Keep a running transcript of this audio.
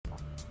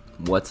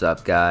What's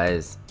up,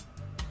 guys?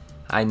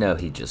 I know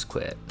he just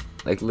quit.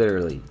 Like,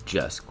 literally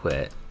just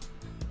quit.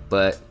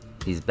 But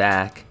he's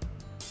back.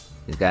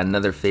 He's got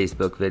another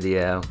Facebook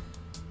video.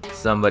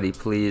 Somebody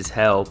please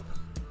help.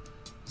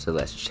 So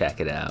let's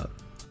check it out.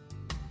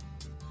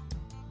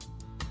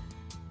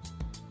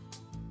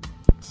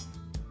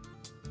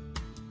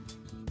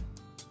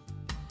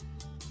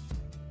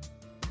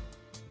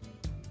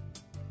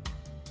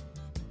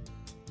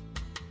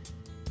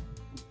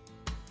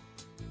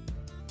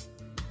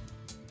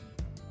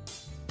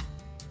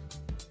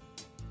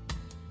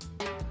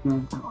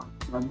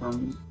 Like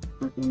I'm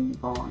freaking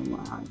bawling my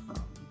eyes out.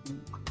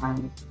 I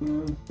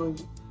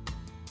seriously.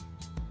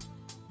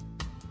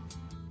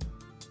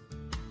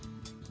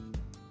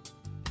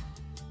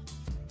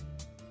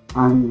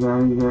 I'm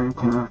very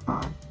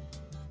terrified.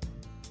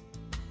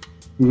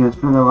 Because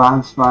for the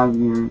last 5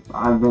 years,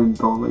 I've been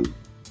bullied.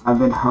 I've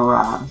been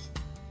harassed.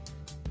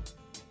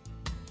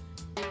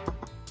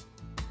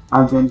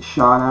 I've been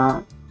shot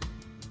at.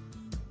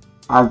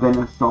 I've been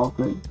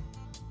assaulted.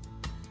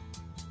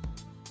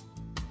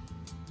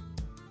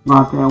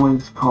 My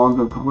family's called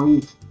the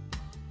police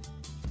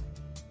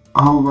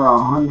over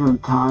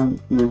 100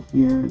 times this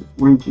year,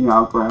 reaching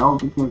out for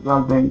help because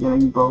I've been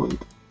getting bullied.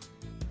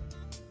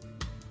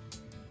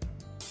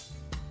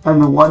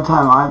 And the one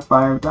time I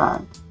fire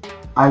back,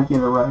 I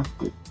get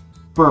arrested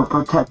for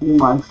protecting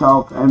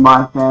myself and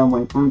my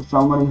family from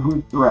somebody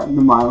who threatened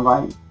my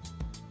life.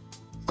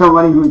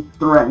 Somebody who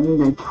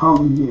threatened to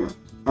come here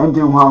and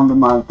do harm to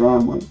my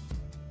family.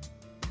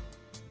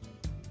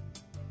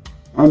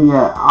 And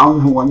yet,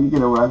 I'm the one to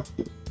get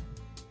arrested.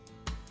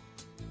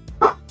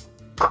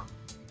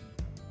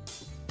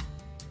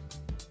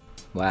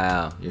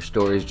 Wow, your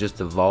story's just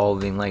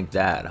evolving like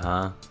that,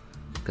 huh?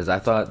 Because I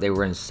thought they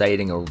were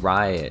inciting a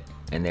riot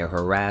and they're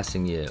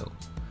harassing you.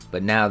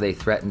 But now they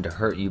threaten to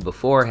hurt you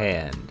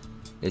beforehand.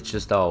 It's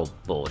just all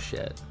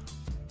bullshit.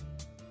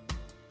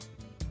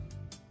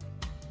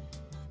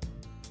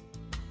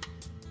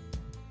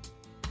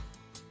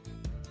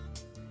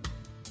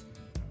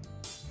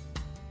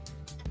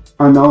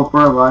 I know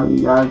for a lot of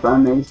you guys, I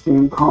may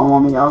seem calm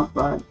on the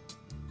outside.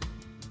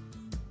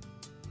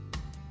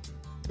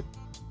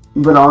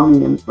 But on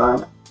the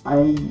inside, I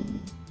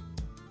am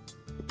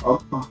a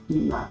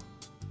fucking mess.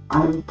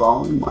 I am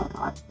bawling my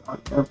eyes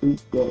out every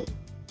day.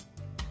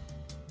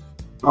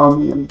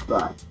 On the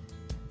inside.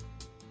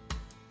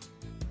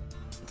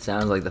 It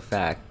sounds like the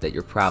fact that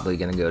you're probably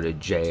gonna go to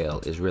jail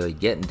is really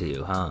getting to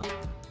you, huh?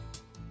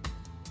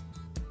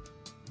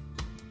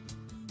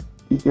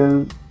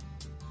 Because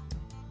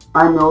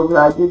I know that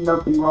I did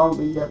nothing wrong,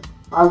 but yet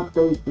I'm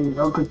facing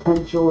a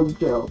potential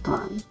jail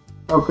time.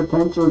 A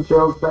potential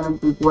jail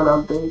sentence is what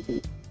I'm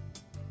facing.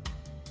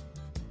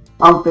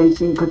 I'm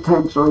facing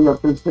potentially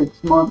up to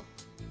 6 months.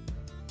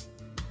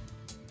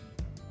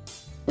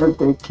 If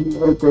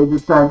they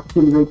decide to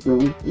convict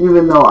me,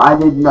 even though I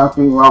did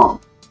nothing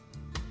wrong.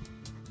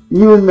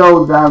 Even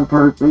though that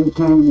person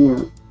came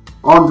here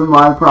onto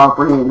my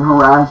property and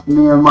harassed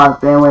me and my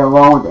family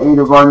along with 8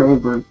 of our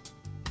neighbors.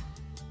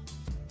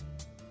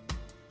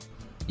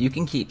 You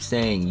can keep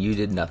saying you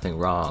did nothing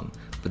wrong,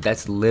 but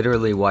that's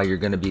literally why you're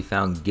going to be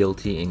found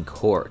guilty in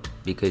court,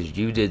 because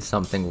you did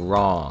something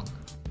wrong.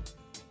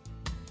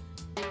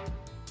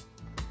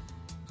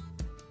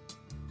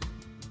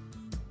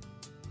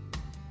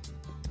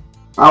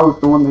 I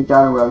was the one that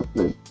got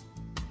arrested.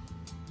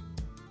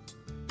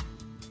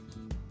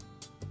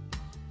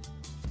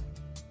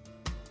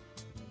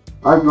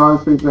 I can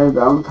honestly say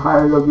that I'm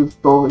tired of this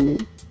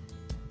bullying.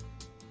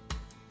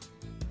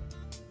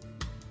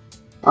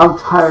 I'm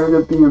tired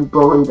of being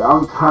bullied.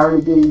 I'm tired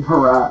of being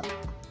harassed.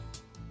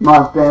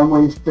 My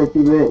family's sick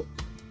of it.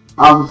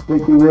 I'm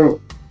sick of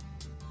it.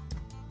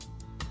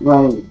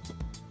 Like,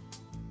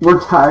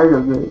 we're tired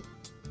of it.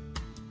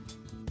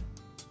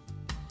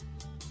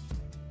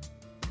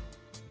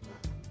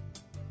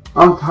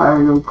 I'm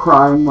tired of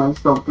crying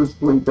myself to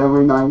sleep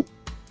every night.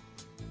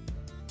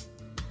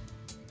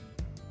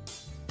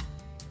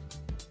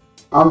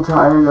 I'm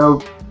tired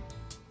of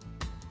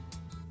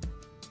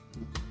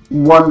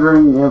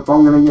wondering if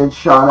I'm gonna get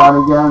shot at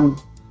again.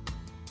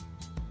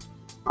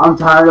 I'm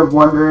tired of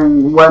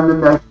wondering when the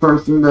next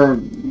person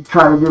to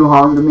try to do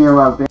harm to me or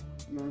my family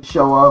is gonna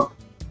show up.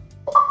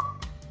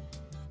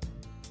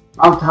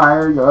 I'm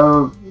tired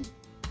of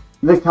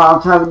the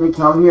cops having to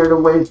come here to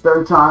waste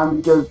their time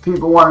because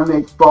people want to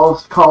make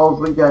false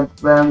calls against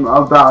them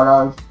about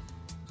us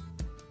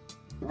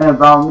and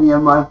about me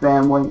and my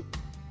family.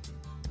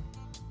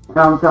 And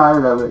I'm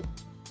tired of it.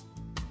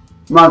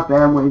 My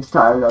family's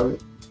tired of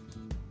it.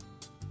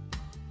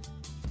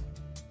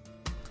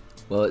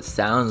 Well, it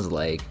sounds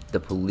like the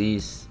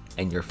police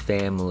and your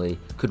family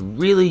could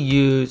really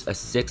use a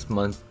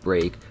 6-month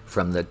break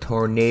from the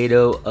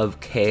tornado of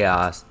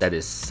chaos that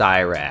is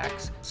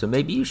Cyraxx. So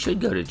maybe you should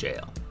go to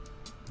jail.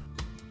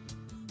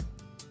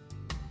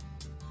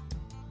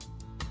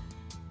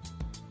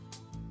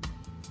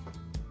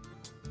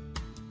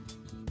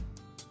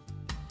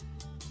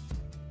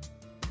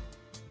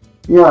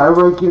 Yeah,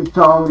 everyone keeps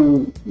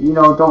telling me,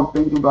 don't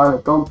think about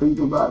it, don't think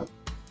about it.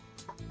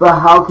 But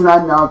how can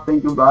I not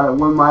think about it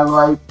when my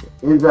life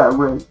is at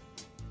risk?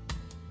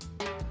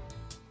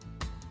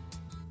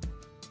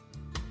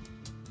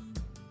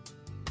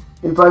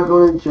 If I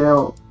go to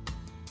jail,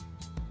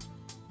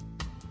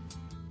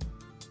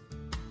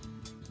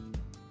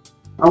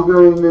 I'm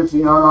going to be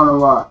missing out on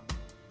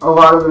a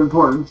lot of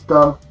important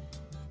stuff.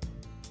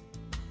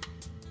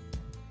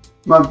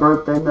 My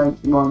birthday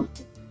next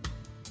month.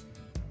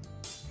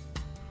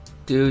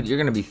 Dude, you're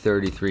gonna be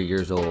 33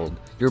 years old.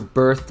 Your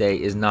birthday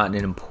is not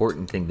an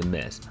important thing to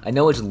miss. I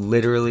know it's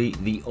literally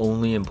the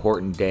only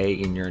important day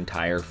in your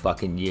entire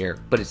fucking year,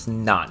 but it's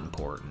not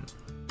important.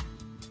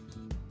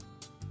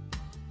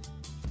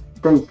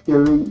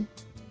 Thanksgiving,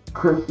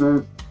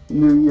 Christmas,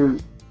 New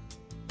Year's.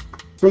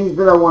 Things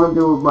that I want to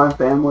do with my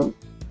family.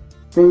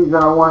 Things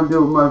that I want to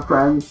do with my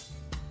friends.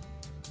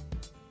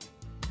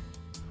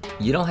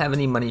 You don't have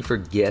any money for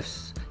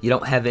gifts. You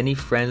don't have any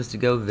friends to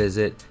go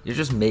visit. You're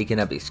just making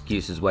up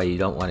excuses why you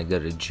don't want to go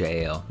to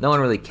jail. No one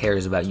really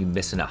cares about you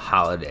missing a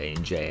holiday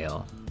in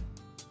jail.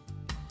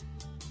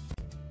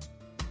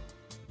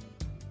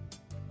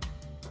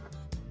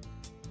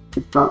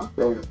 It's not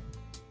fair.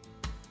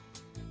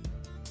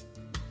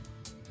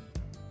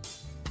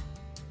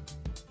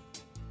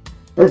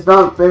 It's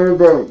not fair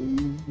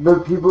that the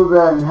people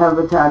that have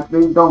attacked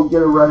me don't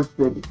get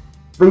arrested.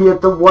 But yet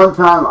the one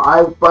time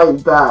I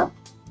fight back,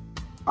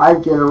 I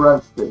get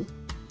arrested.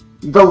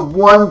 The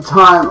one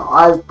time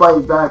I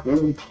fight back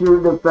in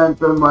pure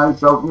defense of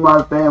myself and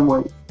my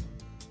family.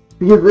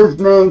 Because this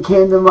man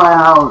came to my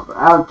house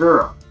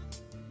after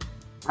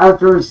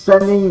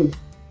sending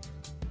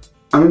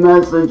a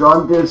message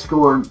on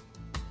Discord.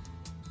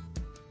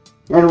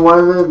 And one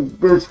of the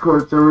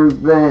Discord servers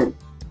that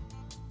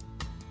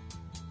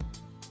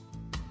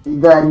he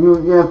was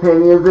going to pay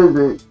me a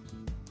visit.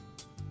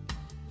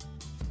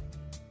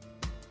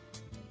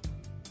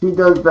 He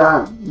does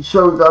that, he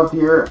shows up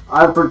here,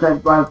 I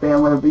protect my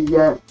family, but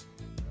yet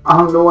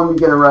I'm the one to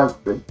get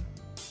arrested.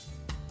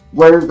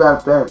 Where's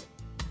that fair?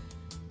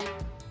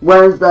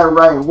 Where's that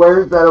right?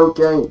 Where's that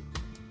okay?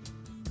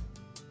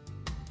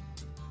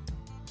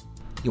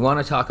 You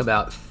want to talk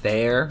about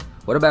fair?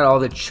 What about all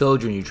the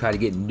children you try to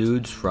get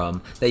nudes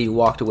from that you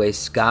walked away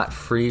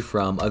scot-free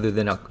from other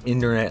than an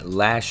internet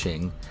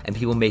lashing and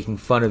people making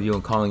fun of you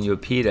and calling you a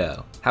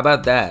pedo? How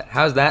about that?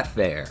 How's that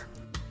fair?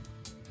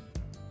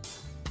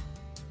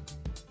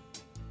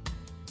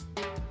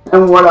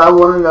 And what I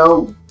want to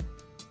know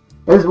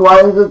is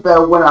why is it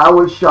that when I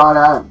was shot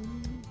at,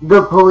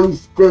 the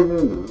police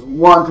didn't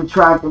want to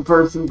track the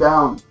person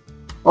down?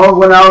 Or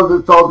when I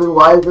was assaulted,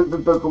 why is it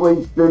that the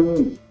police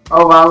didn't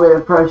allow me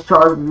to press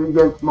charges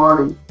against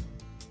Marty?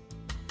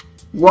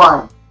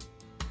 Why?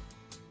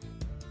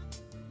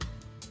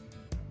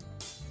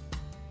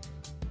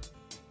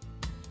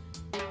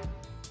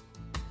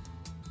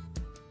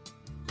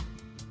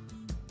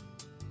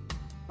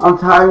 I'm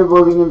tired of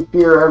living in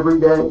fear every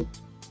day.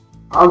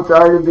 I'm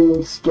tired of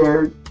being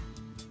scared.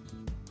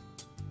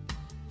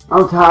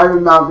 I'm tired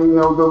of not being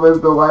able to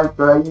live the life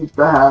that I used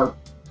to have.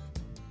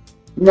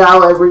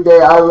 Now every day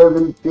I live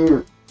in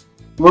fear,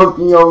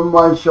 looking over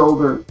my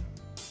shoulder,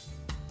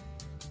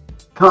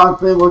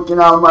 constantly looking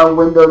out my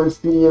window to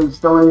see if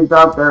somebody's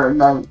out there at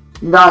night,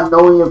 not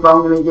knowing if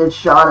I'm going to get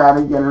shot at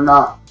again or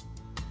not.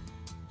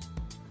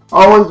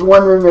 Always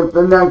wondering if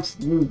the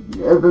next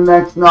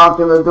knock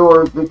on the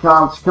door is the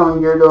cops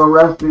coming here to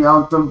arrest me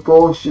on some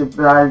bullshit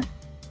that I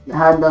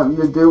had nothing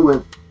to do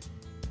with.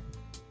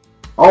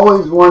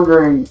 Always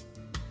wondering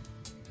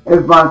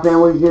if my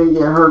family's going to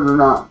get hurt or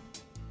not.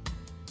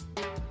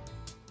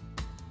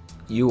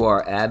 You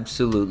are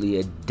absolutely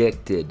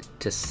addicted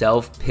to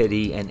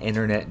self-pity and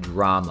internet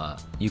drama.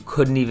 You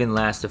couldn't even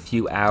last a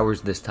few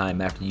hours this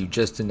time after you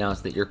just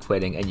announced that you're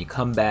quitting, and you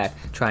come back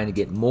trying to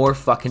get more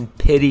fucking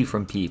pity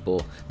from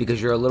people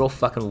because you're a little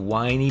fucking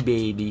whiny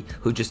baby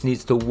who just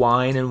needs to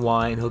whine and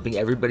whine, hoping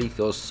everybody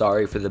feels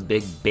sorry for the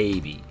big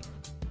baby.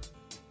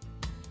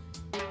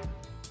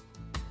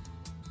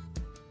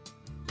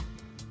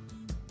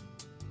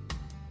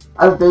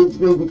 I've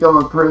basically become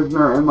a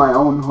prisoner in my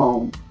own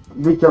home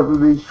because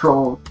of these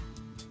trolls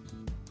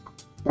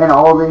and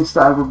all these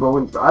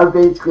cyberbullies. I've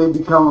basically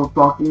become a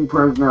fucking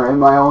prisoner in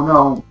my own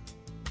home.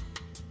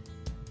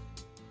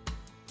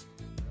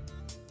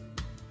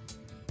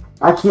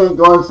 I can't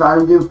go outside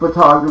and do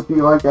photography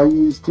like I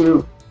used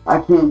to. I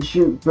can't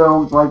shoot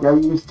films like I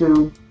used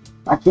to.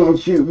 I can't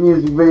shoot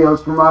music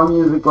videos for my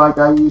music like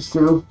I used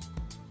to.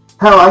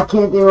 Hell, I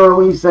can't even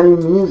release any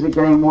music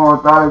anymore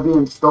without it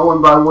being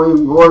stolen by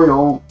William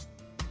Gloriole.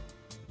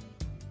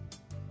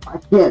 I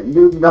can't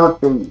do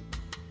nothing,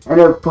 and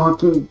it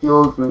fucking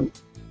kills me.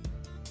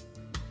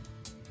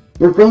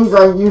 The things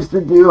I used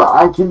to do,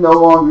 I can no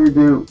longer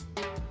do.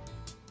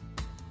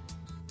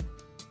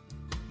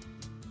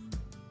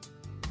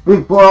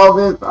 Before all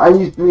this, I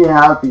used to be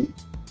happy.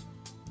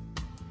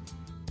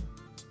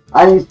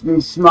 I used to be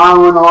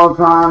smiling all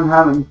the time,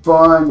 having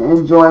fun,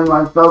 enjoying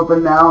myself, but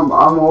now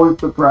I'm always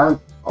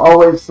depressed,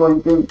 always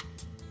sleeping,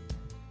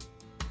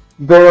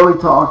 barely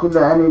talking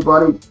to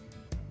anybody.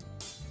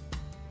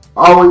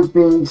 Always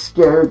being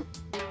scared.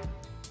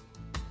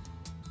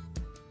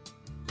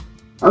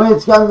 I mean,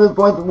 it's gotten to the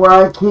point where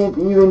I can't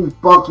even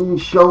fucking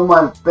show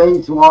my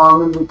face while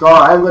I'm in the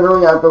car. I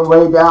literally have to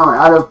lay down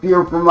out of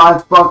fear for my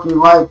fucking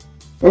life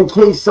in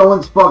case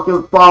someone's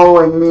fucking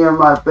following me or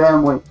my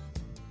family.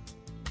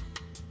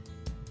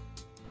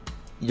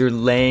 You're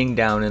laying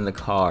down in the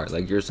car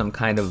like you're some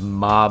kind of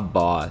mob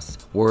boss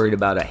worried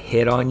about a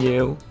hit on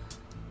you,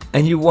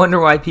 and you wonder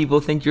why people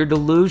think you're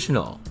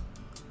delusional.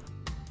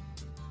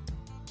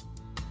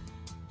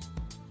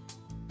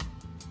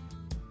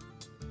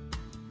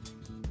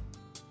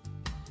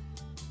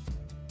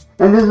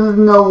 And this is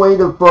no way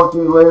to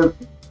fucking live.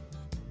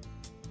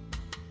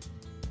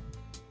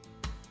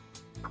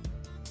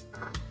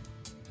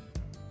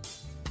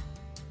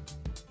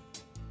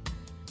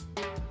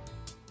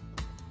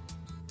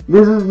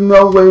 This is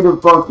no way to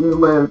fucking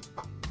live.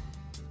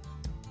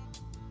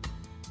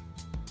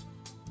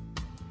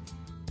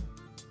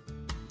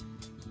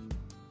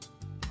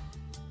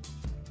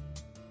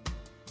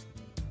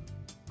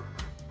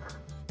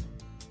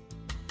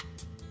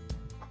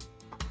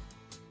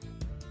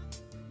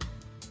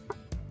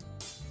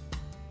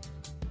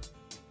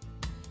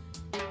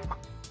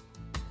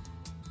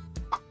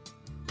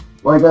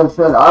 Like I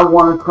said, I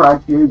want to cry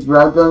tears, but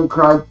I've done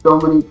cried so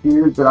many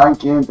tears that I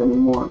can't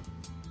anymore.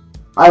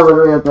 I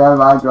literally have to have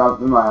eye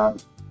drops in my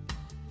eyes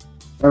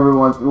every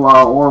once in a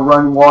while, or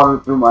run water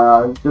through my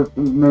eyes just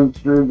to make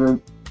sure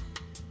that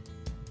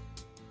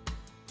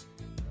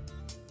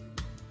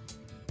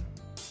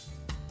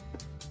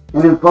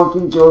and it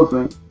fucking kills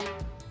me.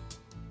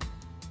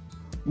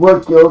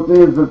 What kills me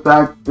is the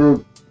fact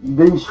that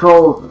these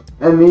trolls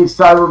and these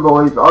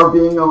cyberbullies are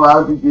being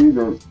allowed to do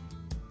this.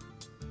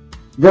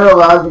 They're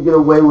allowed to get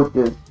away with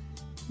this,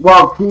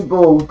 while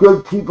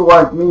good people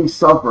like me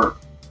suffer.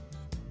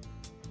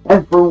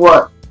 And for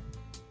what?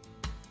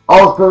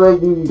 Also, they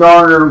can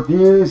garner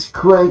views,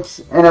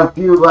 clicks, and a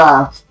few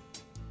laughs,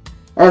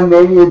 and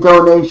maybe a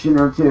donation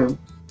or two.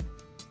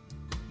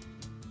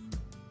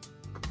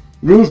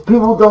 These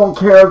people don't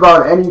care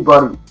about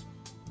anybody.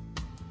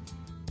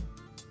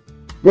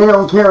 They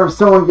don't care if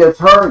someone gets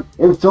hurt,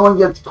 if someone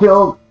gets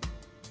killed.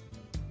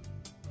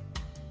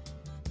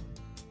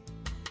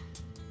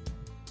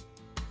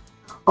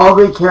 All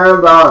they care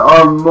about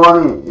are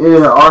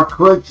money, are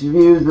clicks,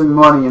 views, and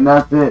money, and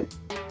that's it.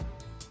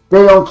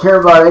 They don't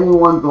care about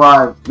anyone's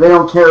lives. They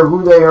don't care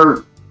who they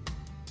hurt.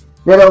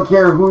 They don't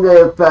care who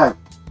they affect.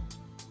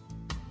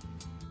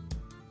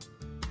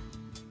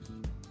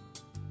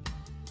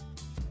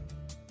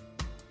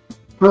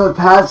 For the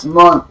past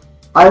month,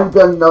 I've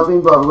done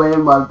nothing but lay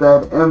in my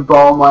bed and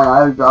bawl my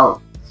eyes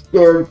out,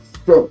 scared,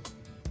 sick,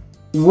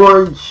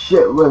 worried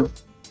shitless,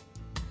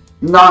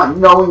 not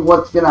knowing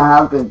what's gonna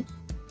happen.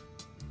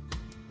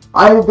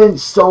 I have been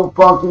so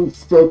fucking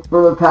sick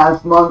for the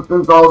past month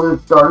since all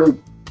this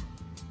started.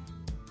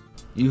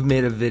 You've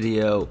made a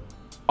video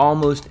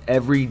almost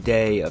every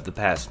day of the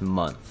past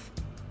month.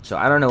 So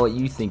I don't know what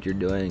you think you're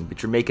doing,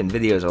 but you're making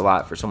videos a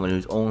lot for someone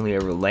who's only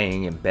ever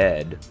laying in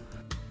bed.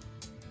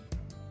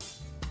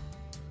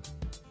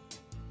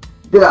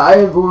 Yeah, I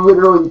have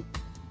literally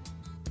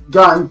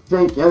gotten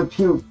sick and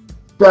puked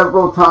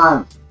several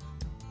times.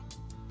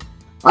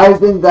 I've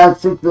been that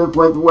sick to the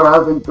point where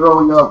I've been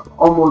throwing up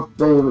almost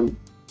daily.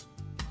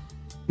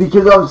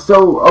 Because I'm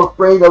so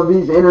afraid of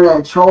these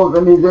internet trolls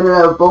and these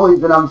internet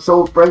bullies, and I'm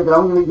so afraid that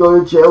I'm going to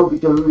go to jail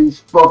because of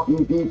these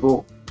fucking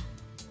people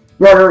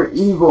that are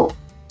evil.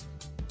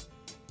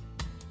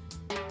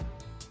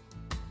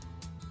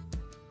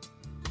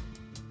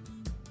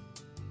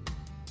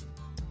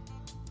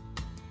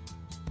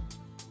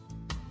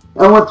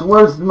 And what's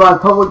worse is my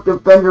public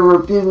defender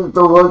refuses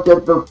to look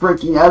at the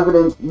freaking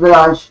evidence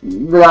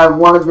that I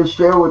wanted to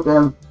share with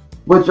them,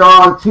 which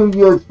are on 2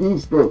 USB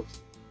sticks.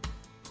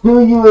 2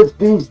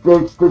 USB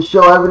sticks to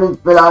show evidence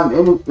that I'm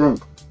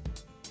innocent,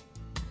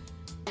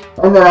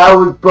 and that I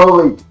was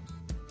bullied,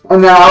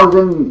 and that I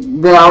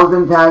was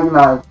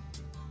antagonized.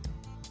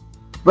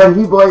 But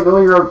he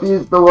blatantly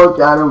refused to look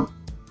at them.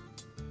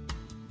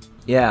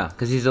 Yeah,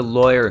 because he's a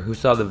lawyer who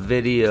saw the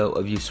video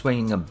of you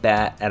swinging a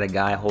bat at a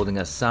guy holding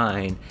a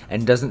sign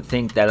and doesn't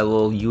think that a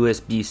little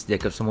USB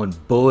stick of someone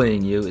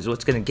bullying you is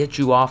what's going to get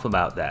you off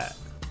about that.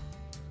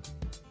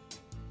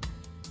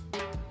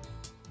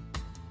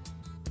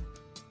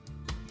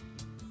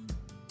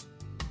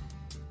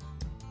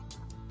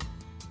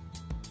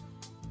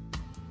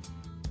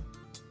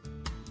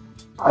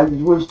 I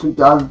just wish to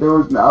God there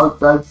was an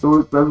outside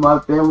source that my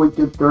family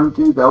could turn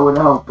to that would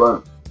help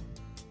us.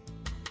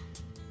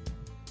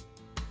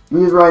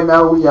 Because right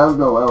now we have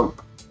no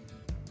help.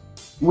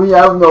 We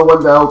have no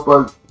one to help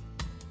us.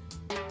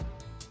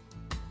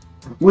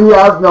 We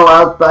have no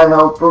outside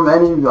help from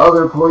any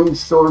other police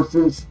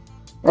sources,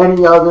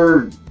 any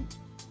other,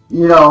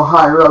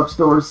 higher up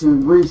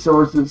sources,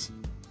 resources.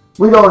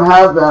 We don't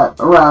have that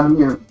around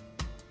here.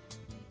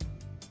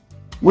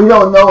 We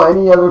don't know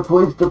any other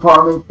police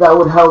departments that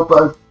would help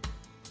us.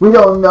 We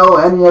don't know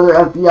any other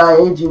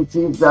FBI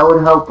agencies that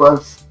would help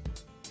us.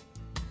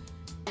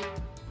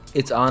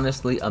 It's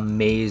honestly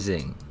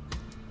amazing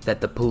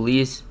that the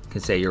police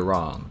can say you're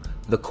wrong.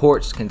 The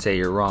courts can say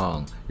you're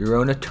wrong. Your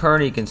own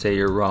attorney can say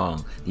you're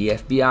wrong. The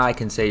FBI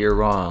can say you're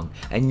wrong.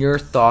 And your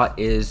thought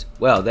is,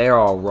 well, they're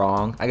all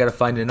wrong. I gotta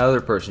find another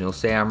person who'll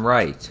say I'm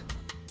right.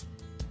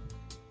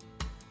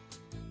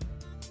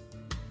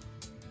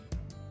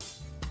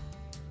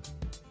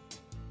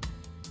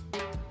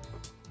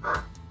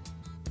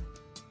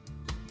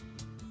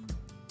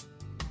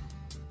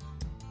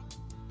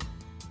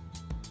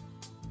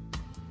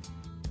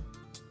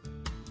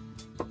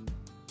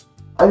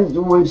 I just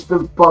wish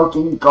to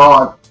fucking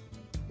God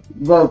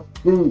that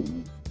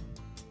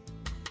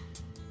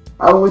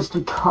I wish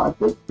to God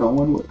that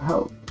someone would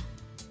help.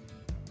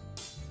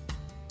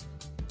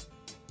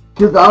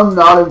 Because I'm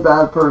not a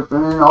bad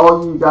person, and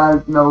all you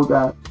guys know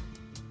that.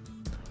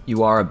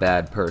 You are a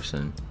bad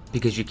person.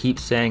 Because you keep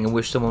saying, I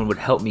wish someone would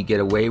help me get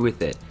away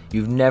with it.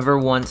 You've never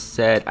once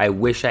said, I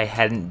wish I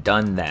hadn't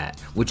done that,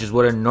 which is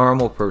what a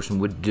normal person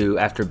would do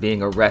after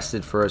being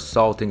arrested for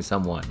assaulting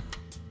someone.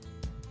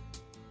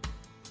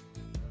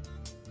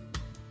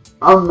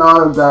 I'm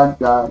not a bad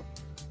guy.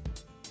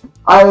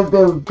 I have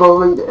been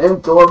bullied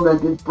and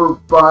tormented for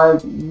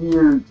 5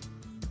 years.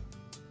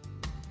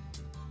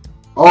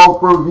 All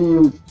for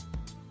views.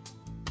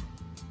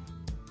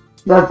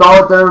 That's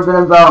all it's ever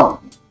been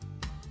about.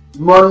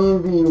 Money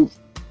and views.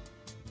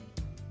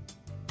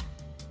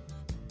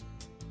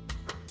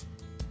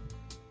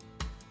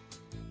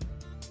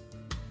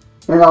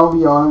 And I'll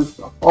be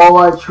honest, all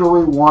I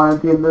truly want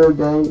at the end of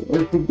the day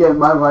is to get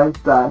my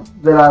life back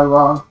that I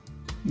lost,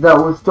 that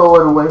was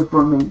stolen away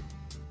from me.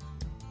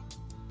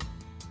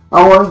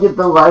 I want to get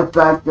the life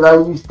back that I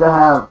used to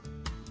have,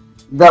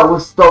 that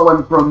was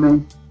stolen from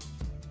me.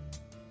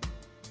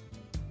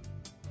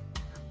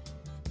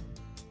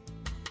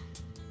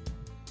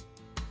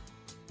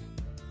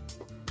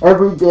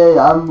 Every day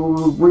I'm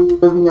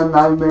reliving a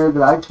nightmare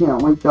that I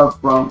can't wake up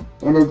from,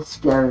 and it's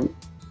scary.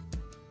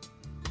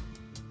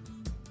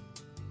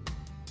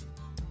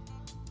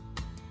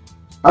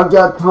 I've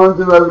got tons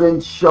of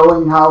evidence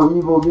showing how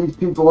evil these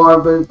people are,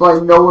 but it's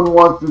like no one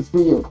wants to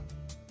see it.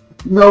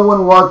 No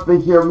one wants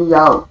to hear me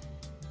out.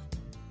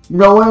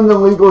 No one in the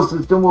legal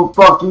system will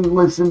fucking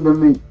listen to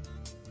me.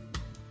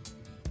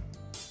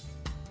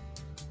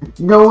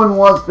 No one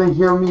wants to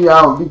hear me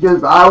out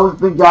because I was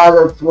the guy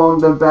that swung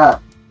the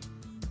bat.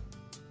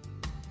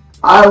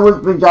 I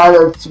was the guy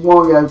that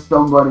swung at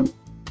somebody.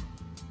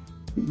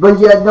 But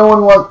yet no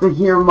one wants to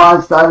hear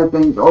my side of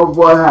things or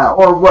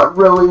what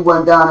really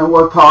went down and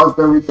what caused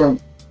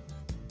everything.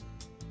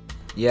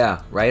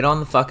 Yeah, right on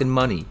the fucking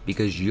money.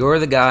 Because you're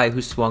the guy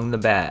who swung the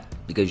bat.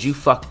 Because you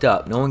fucked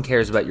up. No one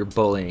cares about your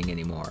bullying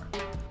anymore.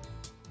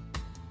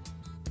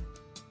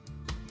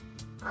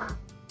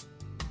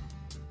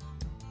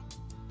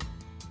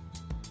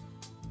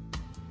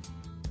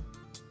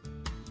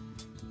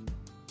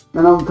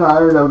 And I'm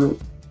tired of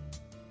it.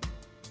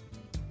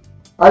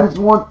 I just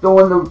want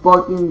someone to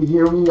fucking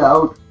hear me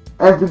out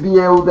and to be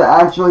able to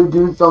actually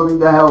do something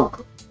to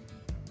help.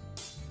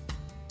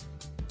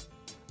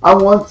 I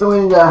want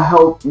somebody to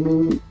help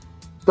me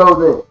so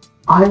that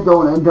I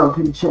don't end up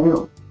in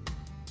jail.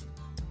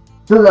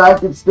 So that I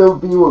can still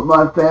be with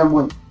my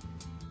family.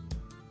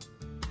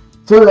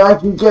 So that I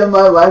can get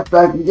my life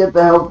back and get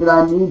the help that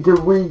I need to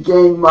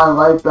regain my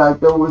life back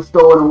that was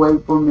stolen away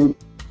from me.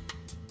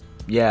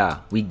 Yeah,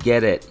 we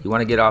get it. You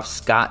want to get off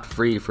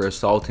scot-free for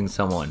assaulting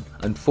someone.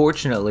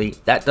 Unfortunately,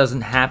 that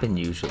doesn't happen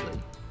usually.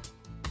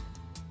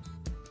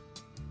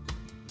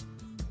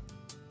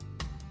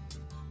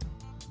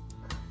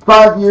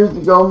 Five years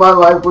ago, my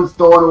life was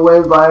stolen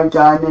away by a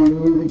guy named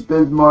Music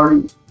Biz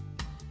Marty.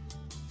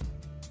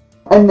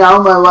 And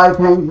now my life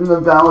hangs in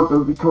the balance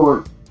of the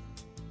court.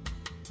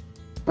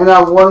 And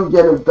I want to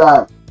get it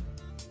back.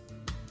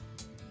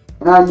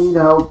 And I need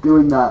help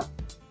doing that.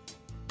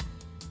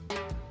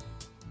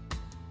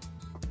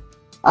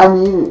 I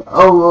need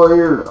a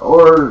lawyer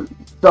or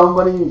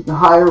somebody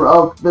higher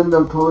up than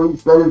the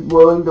police that is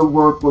willing to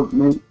work with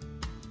me.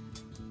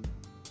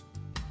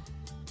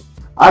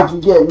 I can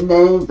get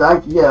names, I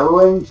can get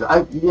links,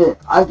 I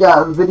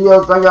got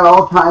videos, I got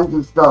all kinds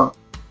of stuff.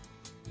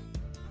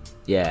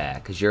 Yeah,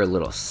 because you're a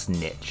little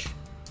snitch.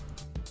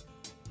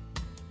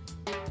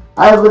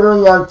 I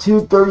literally have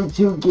two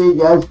 32 gig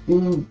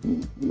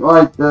SD,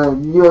 like the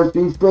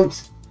USB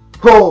sticks,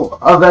 full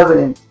of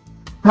evidence.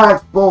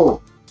 Packed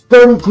full.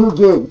 32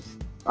 gigs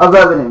of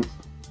evidence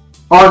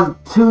on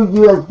two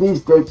USB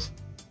sticks,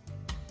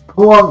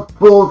 plugged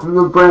full to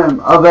the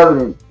brim of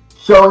evidence,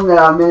 showing that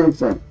I'm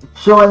innocent,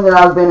 showing that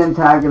I've been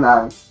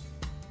antagonized,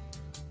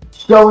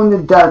 showing the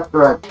death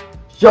threat,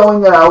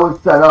 showing that I was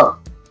set up.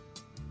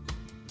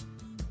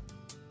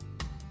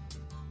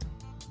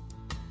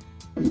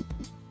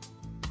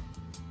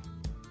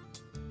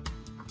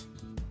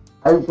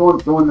 I just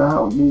want someone to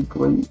help me,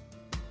 please.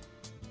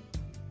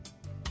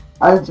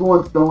 I just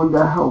want someone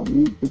to help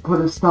me to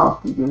put a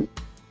stop to this.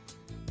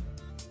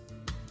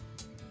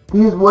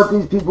 Because what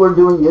these people are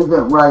doing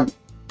isn't right.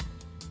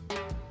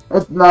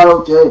 It's not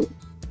okay.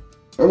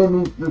 And it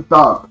needs to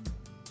stop.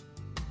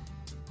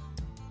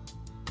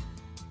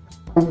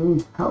 I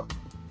need help.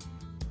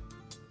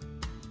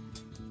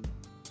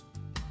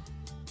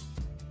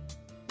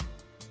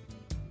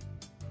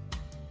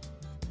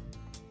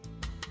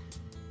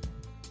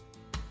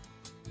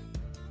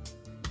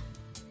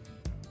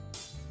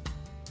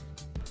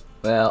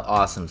 Well,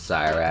 awesome,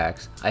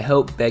 Cyraxx. I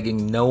hope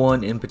begging no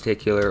one in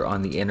particular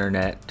on the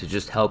internet to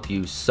just help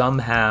you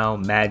somehow,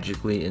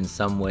 magically, in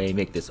some way,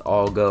 make this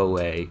all go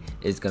away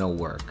is gonna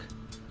work.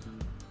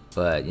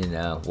 But, you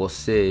know, we'll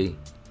see.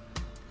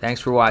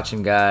 Thanks for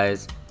watching,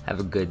 guys.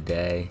 Have a good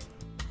day.